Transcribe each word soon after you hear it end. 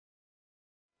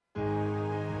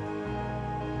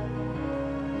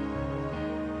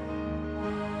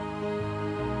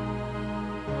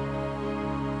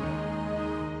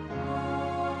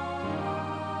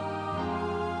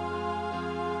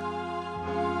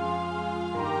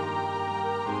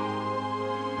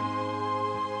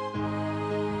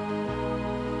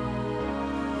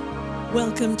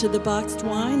Welcome to the Boxed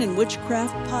Wine and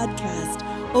Witchcraft Podcast,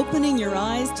 opening your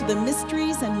eyes to the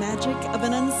mysteries and magic of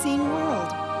an unseen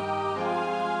world.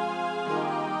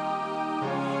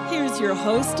 Here's your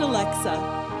host, Alexa.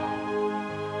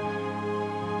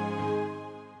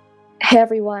 Hey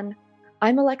everyone,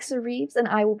 I'm Alexa Reeves, and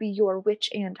I will be your witch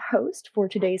and host for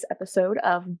today's episode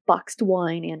of Boxed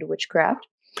Wine and Witchcraft.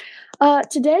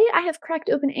 Today I have cracked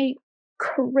open a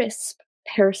crisp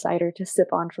pear cider to sip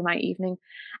on for my evening,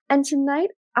 and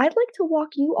tonight I'd like to walk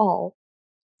you all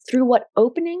through what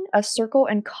opening a circle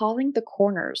and calling the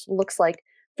corners looks like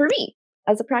for me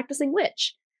as a practicing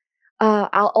witch.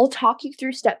 I'll talk you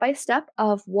through step by step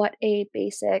of what a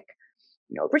basic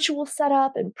ritual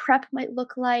setup and prep might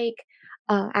look like,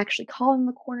 actually calling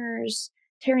the corners,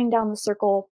 tearing down the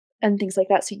circle, and things like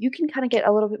that. So you can kind of get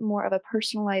a little bit more of a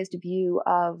personalized view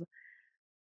of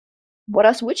what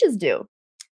us witches do.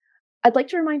 I'd like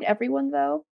to remind everyone,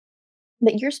 though,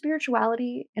 that your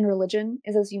spirituality and religion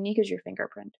is as unique as your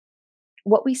fingerprint.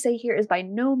 What we say here is by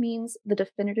no means the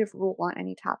definitive rule on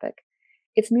any topic.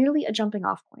 It's merely a jumping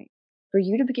off point for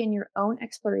you to begin your own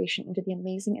exploration into the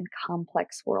amazing and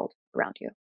complex world around you.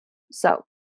 So,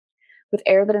 with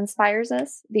air that inspires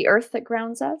us, the earth that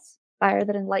grounds us, fire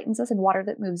that enlightens us, and water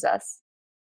that moves us,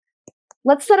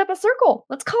 let's set up a circle.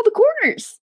 Let's call the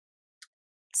corners.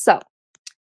 So,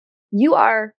 you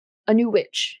are a new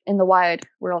witch in the wide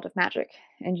world of magic,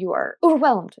 and you are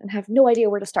overwhelmed and have no idea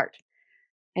where to start.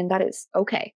 And that is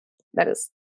okay. That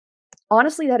is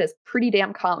pretty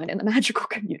damn common in the magical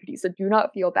community, so do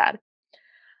not feel bad.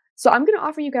 So I'm going to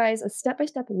offer you guys a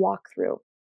step-by-step walkthrough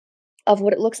of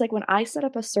what it looks like when I set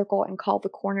up a circle and call the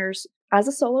corners as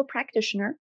a solo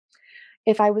practitioner.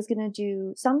 If I was going to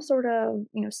do some sort of,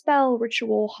 spell,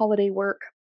 ritual, holiday work.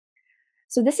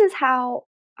 So this is how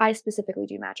I specifically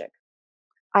do magic.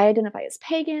 I identify as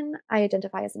pagan. I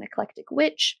identify as an eclectic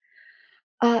witch.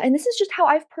 And this is just how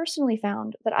I've personally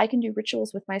found that I can do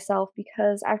rituals with myself,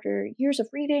 because after years of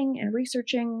reading and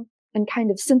researching and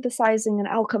kind of synthesizing and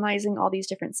alchemizing all these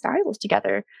different styles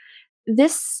together,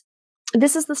 this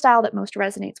is the style that most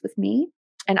resonates with me,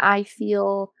 and I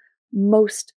feel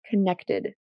most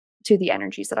connected to the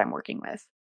energies that I'm working with.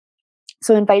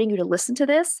 So inviting you to listen to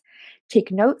this, take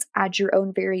notes, add your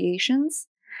own variations,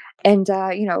 and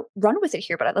run with it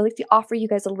here. But I'd like to offer you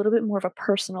guys a little bit more of a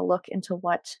personal look into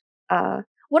what a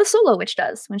solo witch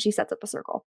does when she sets up a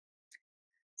circle.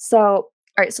 So, all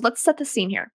right, so let's set the scene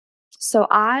here. So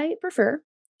I prefer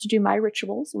to do my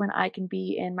rituals when I can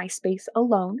be in my space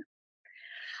alone.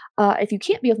 If you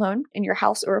can't be alone in your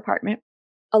house or apartment,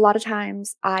 a lot of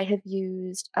times I have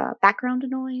used background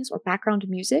noise or background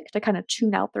music to kind of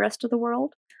tune out the rest of the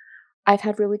world. I've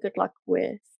had really good luck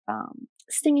with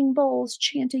singing bowls,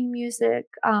 chanting music,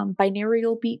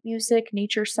 binaural beat music,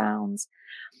 nature sounds,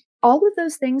 all of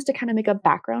those things to kind of make a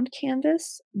background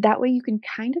canvas. That way you can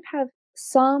kind of have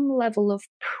some level of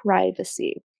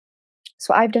privacy.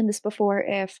 So I've done this before.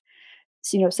 If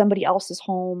somebody else is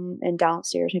home and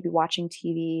downstairs, maybe watching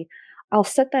TV, I'll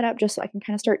set that up just so I can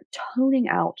kind of start toning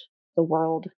out the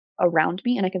world around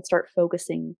me and I can start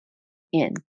focusing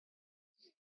in.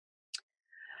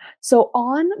 So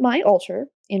on my altar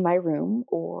in my room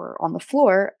or on the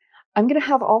floor, I'm going to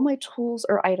have all my tools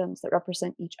or items that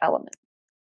represent each element.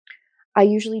 I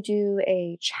usually do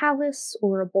a chalice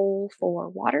or a bowl for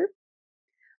water.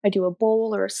 I do a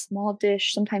bowl or a small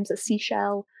dish, sometimes a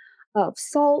seashell, of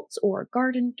salt or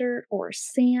garden dirt or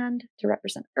sand to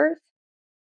represent earth.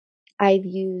 I've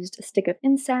used a stick of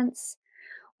incense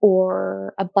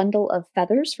or a bundle of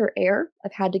feathers for air.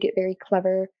 I've had to get very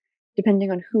clever.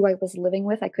 Depending on who I was living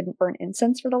with, I couldn't burn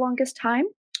incense for the longest time.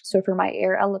 So for my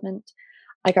air element,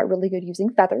 I got really good using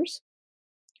feathers.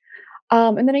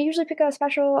 And then I usually pick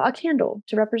a candle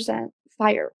to represent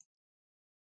fire.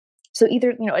 So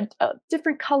either, a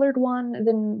different colored one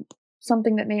than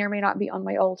something that may or may not be on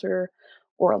my altar,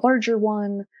 or a larger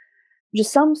one,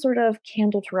 just some sort of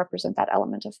candle to represent that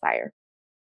element of fire.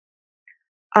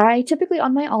 I typically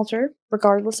on my altar,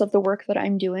 regardless of the work that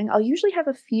I'm doing, I'll usually have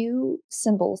a few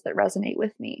symbols that resonate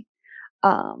with me,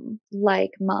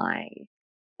 like my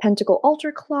pentacle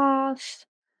altar cloth.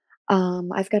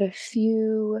 I've got a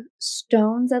few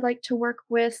stones I like to work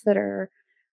with that are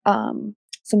some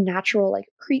natural like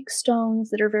creek stones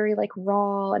that are very like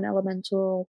raw and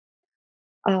elemental.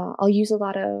 I'll use a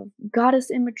lot of goddess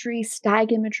imagery,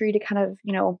 stag imagery to kind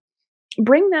of,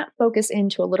 bring that focus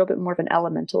into a little bit more of an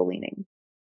elemental leaning.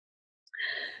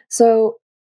 So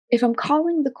if I'm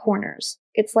calling the corners,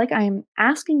 it's like I'm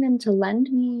asking them to lend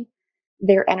me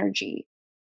their energy,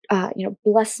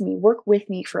 bless me, work with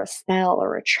me for a spell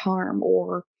or a charm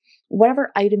or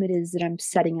whatever item it is that I'm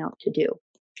setting out to do.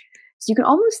 So you can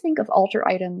almost think of altar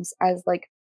items as like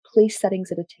place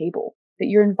settings at a table that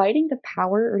you're inviting the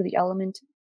power or the element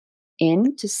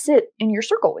in to sit in your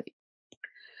circle with you.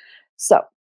 So,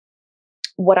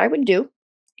 what I would do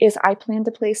is I plan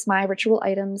to place my ritual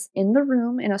items in the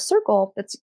room in a circle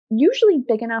that's usually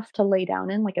big enough to lay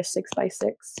down in, like a 6 by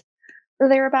 6 or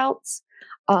thereabouts.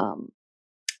 Um,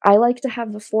 I like to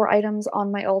have the 4 items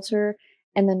on my altar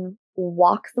and then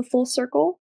walk the full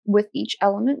circle with each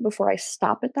element before I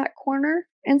stop at that corner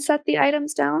and set the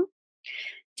items down.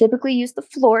 Typically use the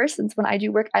floor since when I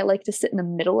do work, I like to sit in the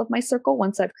middle of my circle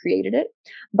once I've created it.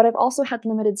 But I've also had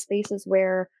limited spaces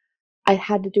where I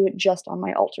had to do it just on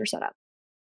my altar setup.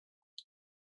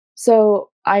 So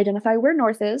I identify where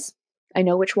north is. I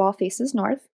know which wall faces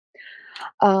north.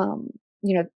 Um,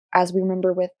 you know, as we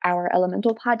remember with our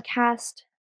elemental podcast,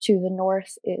 to the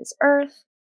north is earth.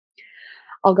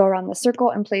 I'll go around the circle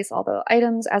and place all the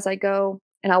items as I go,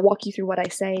 and I'll walk you through what I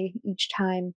say each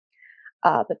time.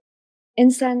 The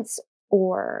incense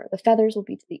or the feathers will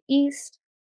be to the east,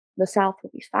 the south will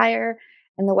be fire,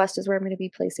 and the west is where I'm going to be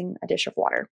placing a dish of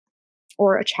water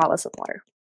or a chalice of water.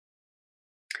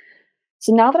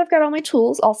 So now that I've got all my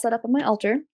tools all set up on my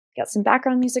altar, got some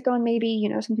background music on, maybe,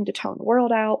 something to tone the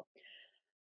world out.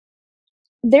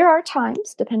 There are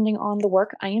times, depending on the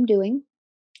work I am doing,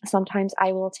 sometimes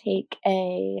I will take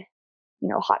a,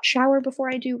 hot shower before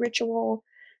I do ritual.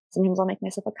 Sometimes I'll make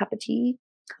myself a cup of tea.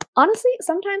 Honestly,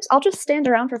 sometimes I'll just stand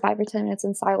around for 5 or 10 minutes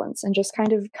in silence and just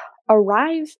kind of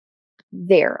arrive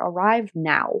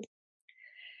now.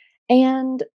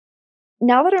 And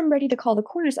now that I'm ready to call the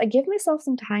corners, I give myself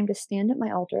some time to stand at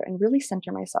my altar and really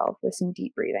center myself with some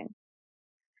deep breathing.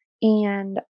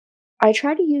 And I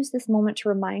try to use this moment to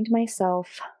remind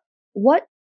myself what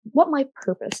my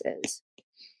purpose is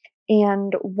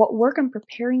and what work I'm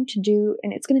preparing to do,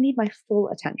 and it's going to need my full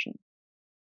attention.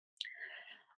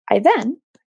 I then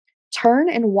turn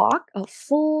and walk a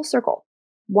full circle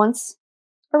once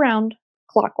around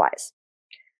clockwise.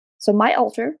 So my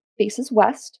altar faces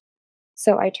west,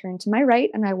 so I turn to my right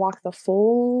and I walk the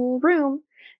full room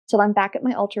till I'm back at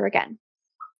my altar again.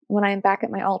 When I am back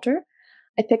at my altar,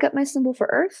 I pick up my symbol for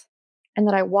earth and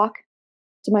then I walk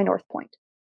to my north point.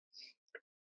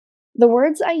 The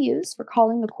words I use for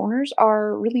calling the corners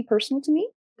are really personal to me.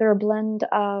 They're a blend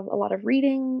of a lot of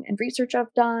reading and research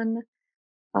I've done.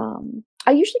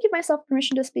 I usually give myself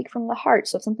permission to speak from the heart,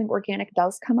 so if something organic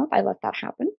does come up, I let that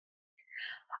happen.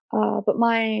 But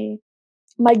my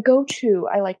go-to,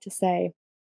 I like to say,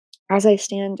 as I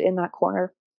stand in that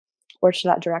corner or to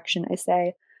that direction, I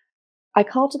say, I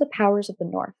call to the powers of the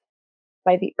north,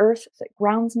 by the earth that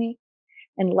grounds me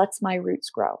and lets my roots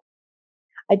grow.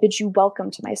 I bid you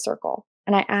welcome to my circle,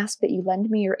 and I ask that you lend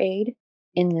me your aid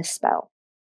in this spell,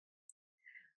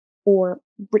 or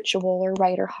ritual, or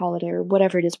rite, or holiday, or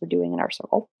whatever it is we're doing in our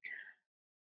circle.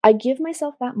 I give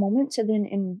myself that moment to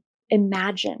then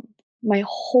imagine my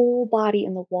whole body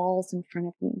and the walls in front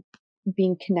of me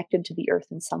being connected to the earth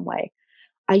in some way.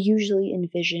 I usually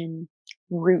envision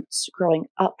roots growing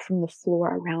up from the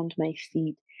floor around my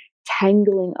feet,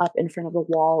 tangling up in front of the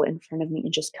wall in front of me,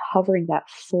 and just covering that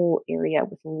full area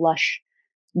with lush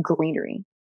greenery.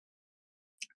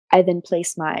 I then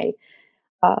place my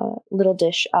little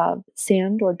dish of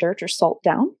sand or dirt or salt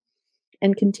down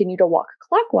and continue to walk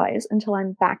clockwise until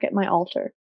I'm back at my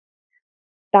altar.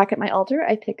 Back at my altar,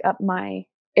 I pick up my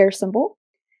air symbol,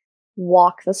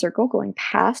 walk the circle going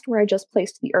past where I just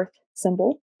placed the earth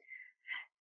symbol,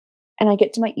 and I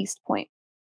get to my east point.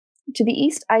 To the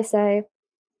east, I say,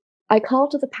 I call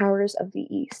to the powers of the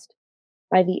east,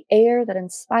 by the air that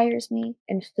inspires me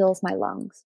and fills my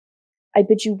lungs. I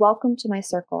bid you welcome to my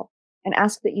circle and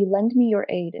ask that you lend me your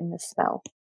aid in this spell.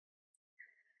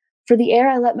 For the air,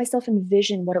 I let myself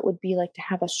envision what it would be like to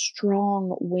have a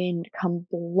strong wind come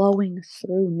blowing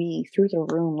through me, through the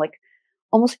room, like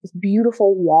almost like this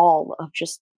beautiful wall of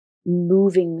just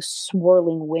moving,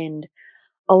 swirling wind.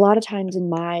 A lot of times in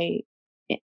my,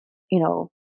 eh,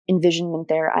 envisionment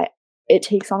there, it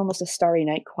takes on almost a Starry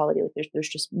Night quality. Like there's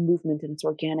just movement and it's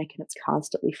organic and it's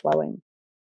constantly flowing.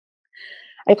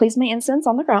 I place my incense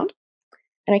on the ground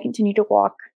and I continue to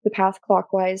walk the path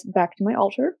clockwise back to my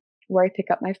altar where I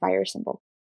pick up my fire symbol.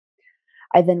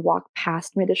 I then walk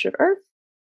past my dish of earth,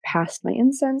 past my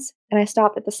incense, and I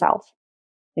stop at the south.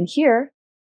 And here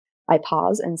I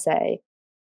pause and say,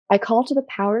 I call to the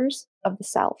powers of the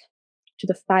south, to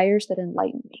the fires that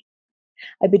enlighten me.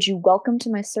 I bid you welcome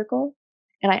to my circle,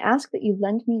 and I ask that you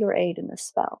lend me your aid in this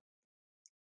spell.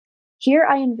 Here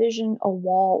I envision a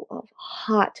wall of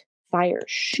hot fire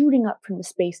shooting up from the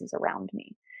spaces around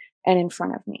me and in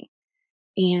front of me.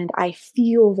 And I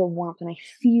feel the warmth and I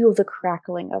feel the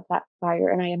crackling of that fire.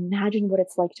 And I imagine what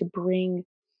it's like to bring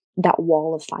that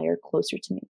wall of fire closer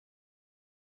to me.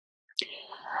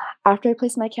 After I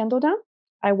place my candle down,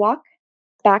 I walk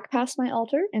back past my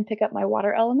altar and pick up my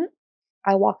water element.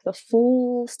 I walk the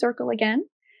full circle again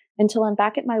until I'm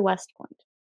back at my west point.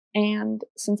 And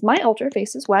since my altar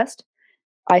faces west,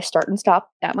 I start and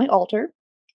stop at my altar.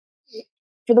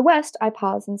 For the west, I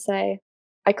pause and say,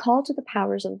 I call to the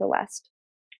powers of the west,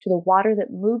 to the water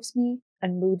that moves me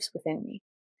and moves within me.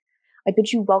 I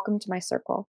bid you welcome to my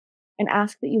circle and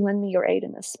ask that you lend me your aid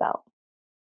in this spell.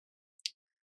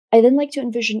 I then like to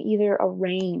envision either a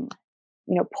rain,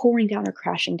 pouring down or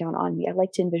crashing down on me. I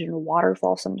like to envision a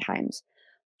waterfall sometimes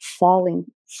falling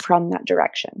from that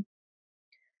direction.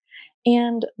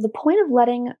 And the point of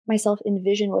letting myself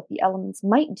envision what the elements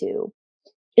might do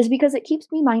is because it keeps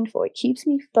me mindful. It keeps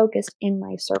me focused in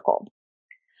my circle.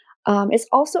 It's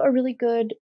also a really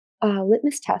good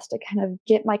litmus test to kind of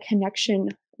get my connection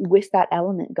with that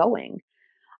element going.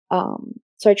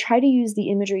 So I try to use the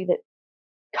imagery that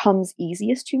comes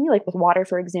easiest to me, like with water,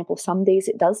 for example. Some days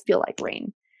it does feel like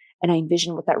rain, and I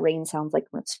envision what that rain sounds like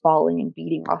when it's falling and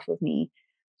beating off of me.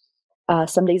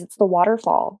 Some days it's the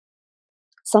waterfall.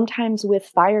 Sometimes with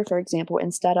fire, for example,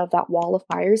 instead of that wall of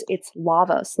fires, it's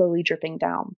lava slowly dripping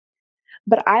down.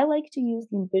 But I like to use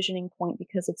the envisioning point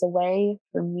because it's a way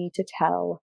for me to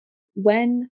tell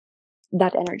when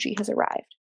that energy has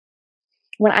arrived.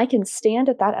 When I can stand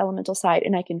at that elemental side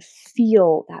and I can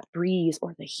feel that breeze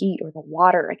or the heat or the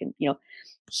water, I can,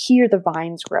 hear the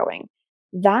vines growing.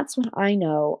 That's when I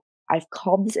know I've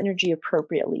called this energy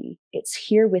appropriately. It's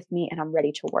here with me and I'm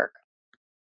ready to work.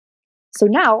 So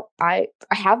now I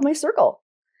have my circle.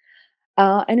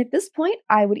 And at this point,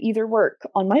 I would either work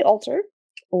on my altar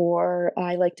or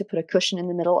I like to put a cushion in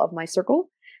the middle of my circle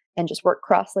and just work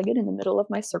cross legged in the middle of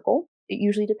my circle. It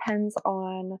usually depends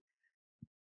on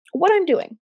what I'm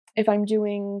doing. If I'm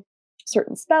doing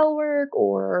certain spell work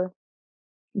or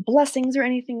blessings or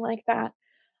anything like that,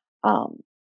 um,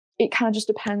 it kind of just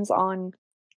depends on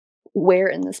where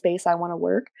in the space I want to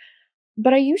work.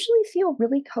 But I usually feel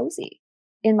really cozy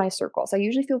in my circles. I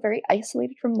usually feel very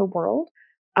isolated from the world.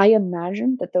 I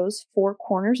imagine that those four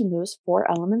corners and those four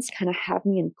elements kind of have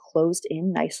me enclosed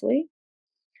in nicely.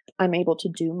 I'm able to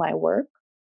do my work.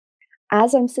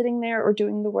 As I'm sitting there or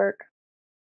doing the work,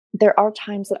 there are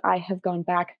times that I have gone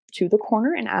back to the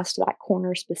corner and asked that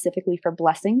corner specifically for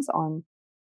blessings on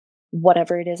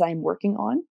whatever it is I'm working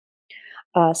on.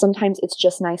 Sometimes it's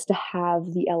just nice to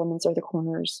have the elements or the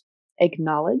corners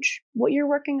acknowledge what you're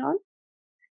working on,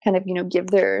 kind of, give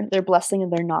their blessing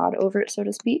and their nod over it, so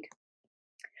to speak.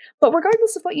 But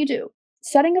regardless of what you do,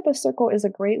 setting up a circle is a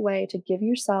great way to give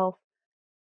yourself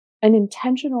an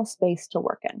intentional space to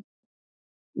work in.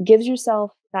 Gives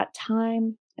yourself that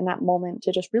time and that moment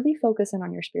to just really focus in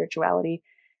on your spirituality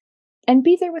and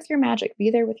be there with your magic,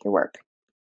 be there with your work.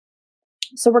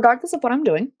 So, regardless of what I'm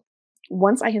doing,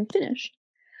 once I am finished,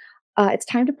 it's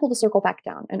time to pull the circle back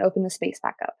down and open the space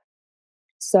back up.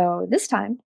 So, this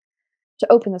time,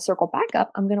 to open the circle back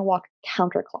up, I'm going to walk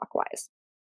counterclockwise.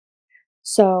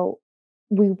 So,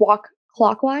 we walk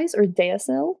clockwise or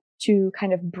deosil to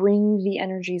kind of bring the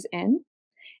energies in.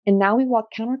 And now we walk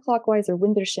counterclockwise or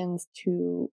Wintershins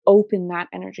to open that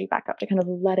energy back up, to kind of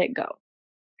let it go.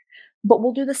 But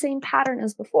we'll do the same pattern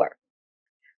as before.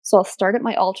 So I'll start at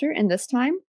my altar, and this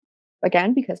time,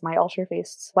 again, because my altar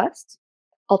faces west,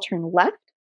 I'll turn left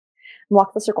and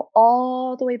walk the circle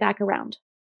all the way back around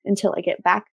until I get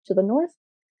back to the north,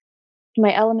 to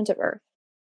my element of earth.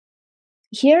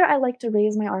 Here, I like to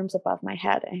raise my arms above my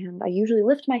head, and I usually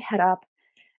lift my head up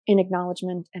in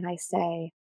acknowledgement, and I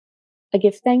say, I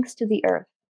give thanks to the earth,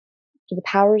 to the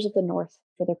powers of the north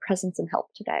for their presence and help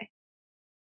today.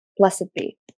 Blessed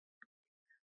be.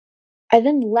 I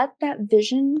then let that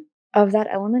vision of that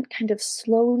element kind of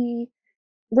slowly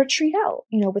retreat out.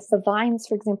 With the vines,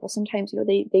 for example, sometimes,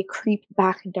 they creep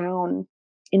back down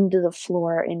into the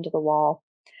floor, into the wall.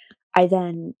 I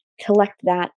then collect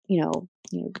that,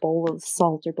 bowl of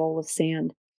salt or bowl of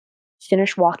sand,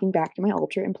 finish walking back to my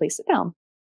altar and place it down.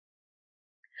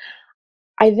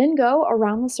 I then go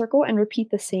around the circle and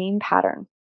repeat the same pattern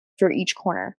for each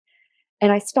corner.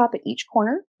 And I stop at each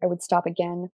corner. I would stop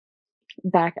again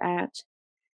back at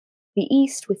the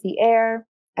east with the air.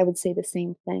 I would say the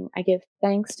same thing. I give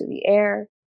thanks to the air,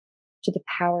 to the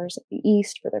powers of the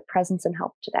east for their presence and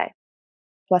help today.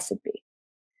 Blessed be.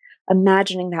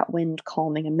 Imagining that wind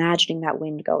calming, imagining that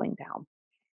wind going down,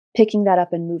 picking that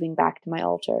up and moving back to my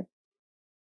altar.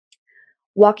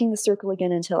 Walking the circle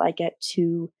again until I get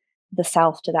to the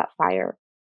south to that fire.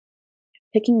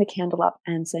 Picking the candle up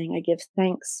and saying, I give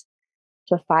thanks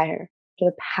to fire, to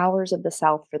the powers of the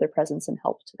south for their presence and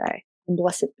help today, and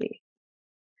blessed be.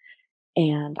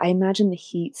 And I imagine the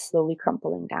heat slowly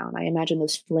crumpling down. I imagine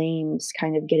those flames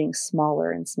kind of getting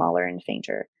smaller and smaller and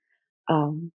fainter.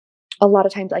 Um, a lot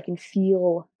of times I can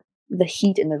feel the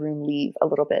heat in the room leave a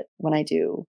little bit when I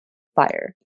do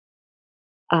fire.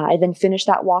 I then finish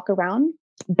that walk around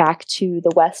back to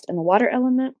the west and the water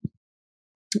element.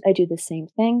 I do the same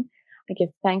thing. I give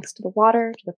thanks to the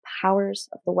water, to the powers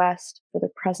of the west for their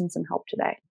presence and help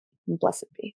today. And blessed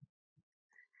be.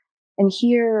 And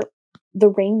here, the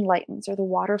rain lightens or the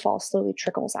waterfall slowly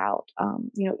trickles out.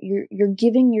 You're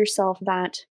giving yourself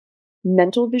that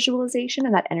mental visualization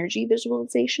and that energy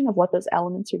visualization of what those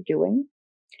elements are doing.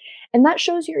 And that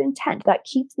shows your intent. That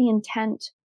keeps the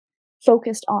intent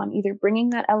focused on either bringing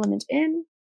that element in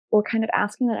or kind of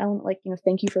asking that element, like,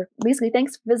 thanks for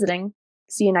visiting.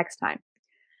 See you next time.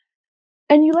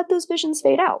 And you let those visions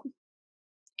fade out.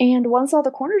 And once all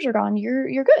the corners are gone,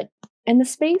 you're good. And the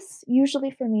space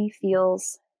usually for me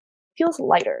feels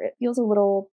lighter. It feels a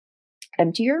little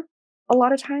emptier a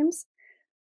lot of times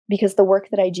because the work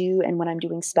that I do and when I'm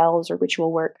doing spells or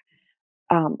ritual work,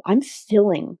 I'm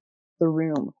filling the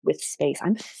room with space.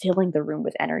 I'm filling the room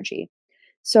with energy.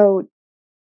 So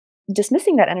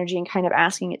dismissing that energy and kind of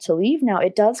asking it to leave now,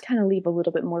 it does kind of leave a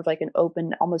little bit more of like an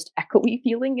open, almost echoey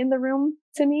feeling in the room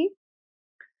to me.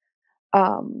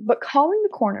 But calling the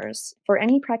corners for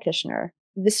any practitioner,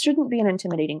 this shouldn't be an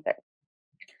intimidating thing.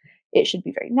 It should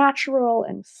be very natural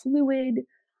and fluid.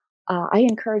 I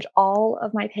encourage all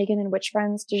of my pagan and witch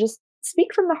friends to just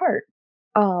speak from the heart.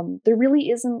 There really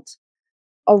isn't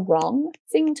a wrong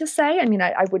thing to say. I mean,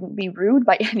 I wouldn't be rude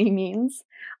by any means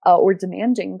or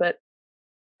demanding, but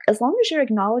as long as you're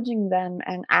acknowledging them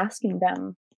and asking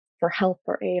them for help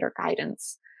or aid or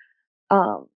guidance,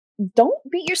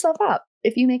 don't beat yourself up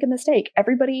if you make a mistake.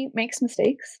 Everybody makes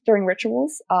mistakes during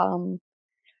rituals.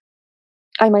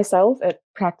 I myself, at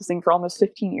practicing for almost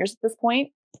 15 years at this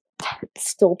point,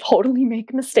 still totally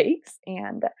make mistakes.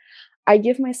 And I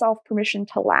give myself permission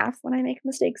to laugh when I make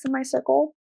mistakes in my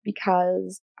circle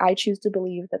because I choose to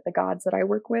believe that the gods that I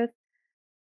work with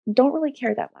don't really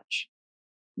care that much.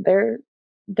 They're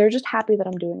just happy that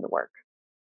I'm doing the work.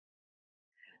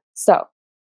 So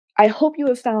I hope you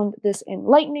have found this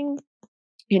enlightening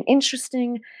and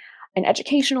interesting and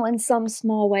educational in some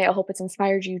small way. I hope it's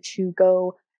inspired you to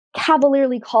go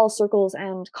cavalierly call circles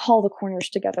and call the corners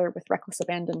together with reckless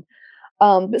abandon.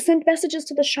 But send messages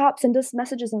to the shop, send us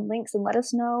messages and links, and let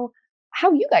us know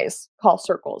how you guys call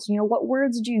circles. What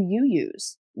words do you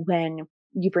use when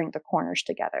you bring the corners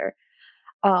together?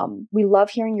 We love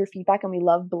hearing your feedback and we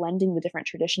love blending the different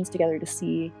traditions together to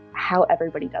see how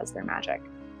everybody does their magic.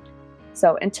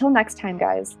 So until next time,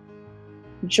 guys,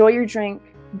 enjoy your drink,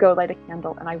 go light a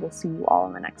candle, and I will see you all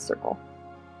in the next circle.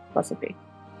 Blessed be.